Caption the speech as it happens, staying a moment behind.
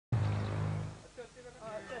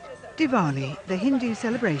Diwali, the Hindu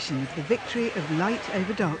celebration of the victory of light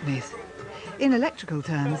over darkness. In electrical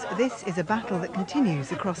terms, this is a battle that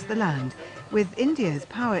continues across the land, with India's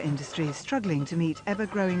power industry struggling to meet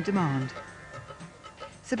ever-growing demand.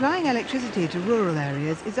 Supplying electricity to rural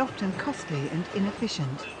areas is often costly and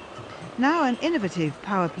inefficient. Now an innovative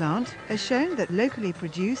power plant has shown that locally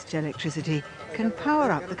produced electricity can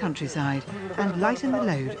power up the countryside and lighten the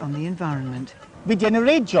load on the environment. We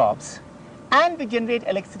generate jobs and we generate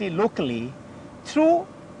electricity locally through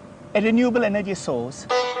a renewable energy source.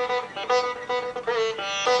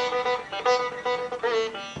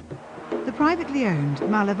 The privately owned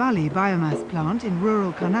Malavali biomass plant in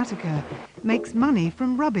rural Karnataka makes money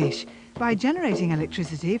from rubbish by generating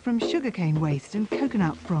electricity from sugarcane waste and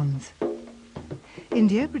coconut fronds.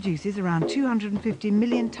 India produces around 250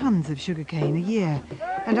 million tonnes of sugarcane a year,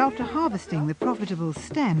 and after harvesting the profitable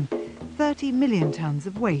stem, 30 million tonnes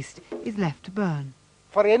of waste is left to burn.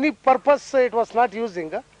 For any purpose it was not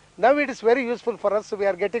using. Now it is very useful for us. We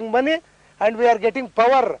are getting money and we are getting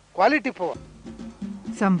power, quality power.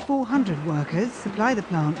 Some 400 workers supply the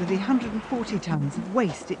plant with the 140 tonnes of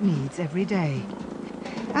waste it needs every day.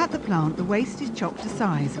 At the plant, the waste is chopped to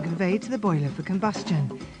size and conveyed to the boiler for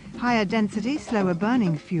combustion. Higher density, slower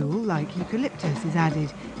burning fuel like eucalyptus is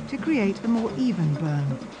added to create a more even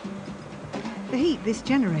burn. The heat this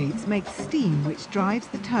generates makes steam which drives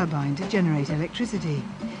the turbine to generate electricity.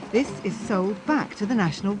 This is sold back to the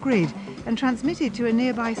national grid and transmitted to a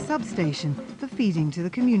nearby substation for feeding to the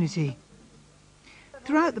community.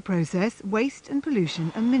 Throughout the process, waste and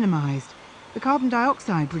pollution are minimised. The carbon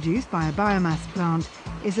dioxide produced by a biomass plant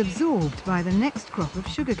is absorbed by the next crop of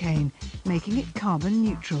sugarcane, making it carbon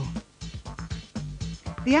neutral.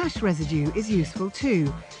 The ash residue is useful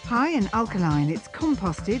too. High and alkaline, it's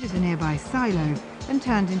composted at a nearby silo and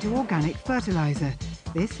turned into organic fertiliser.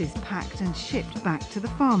 This is packed and shipped back to the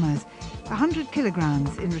farmers, 100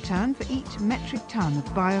 kilograms in return for each metric tonne of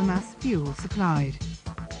biomass fuel supplied.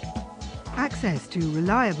 Access to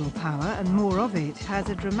reliable power and more of it has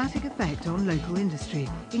a dramatic effect on local industry,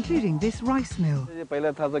 including this rice mill.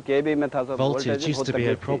 Voltage used to be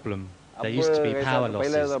a problem. There used to be power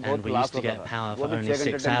losses and we used to get power for only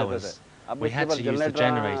 6 hours. We had to use the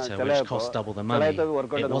generator, which cost double the money.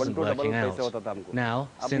 It wasn't working out. Now,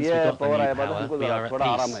 since we got the new power, we are at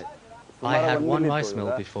peace. I had one rice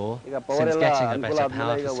mill before. Since getting a better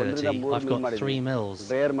power facility, I've got 3 mills.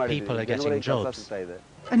 People are getting jobs.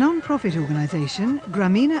 A non-profit organisation,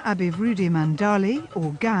 Gramina Abhivrudhi Mandali,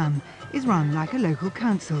 or GAM, is run like a local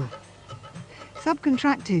council.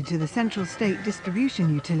 Subcontracted to the Central State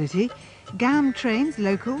Distribution Utility, GAM trains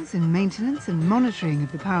locals in maintenance and monitoring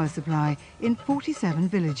of the power supply in 47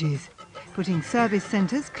 villages. Putting service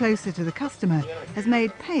centres closer to the customer has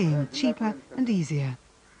made paying cheaper and easier.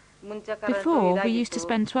 Before, we used to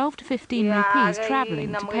spend 12 to 15 rupees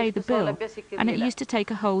travelling to pay the bill, and it used to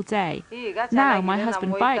take a whole day. Now my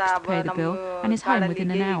husband bikes to pay the bill and is home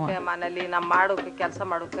within an hour.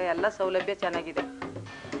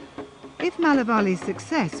 If Malavali's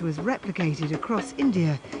success was replicated across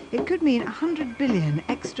India, it could mean 100 billion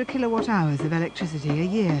extra kilowatt-hours of electricity a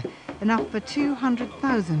year, enough for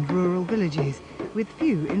 200,000 rural villages, with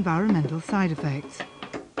few environmental side effects.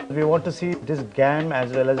 We want to see this GAM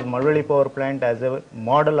as well as Maravali power plant as a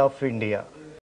model of India.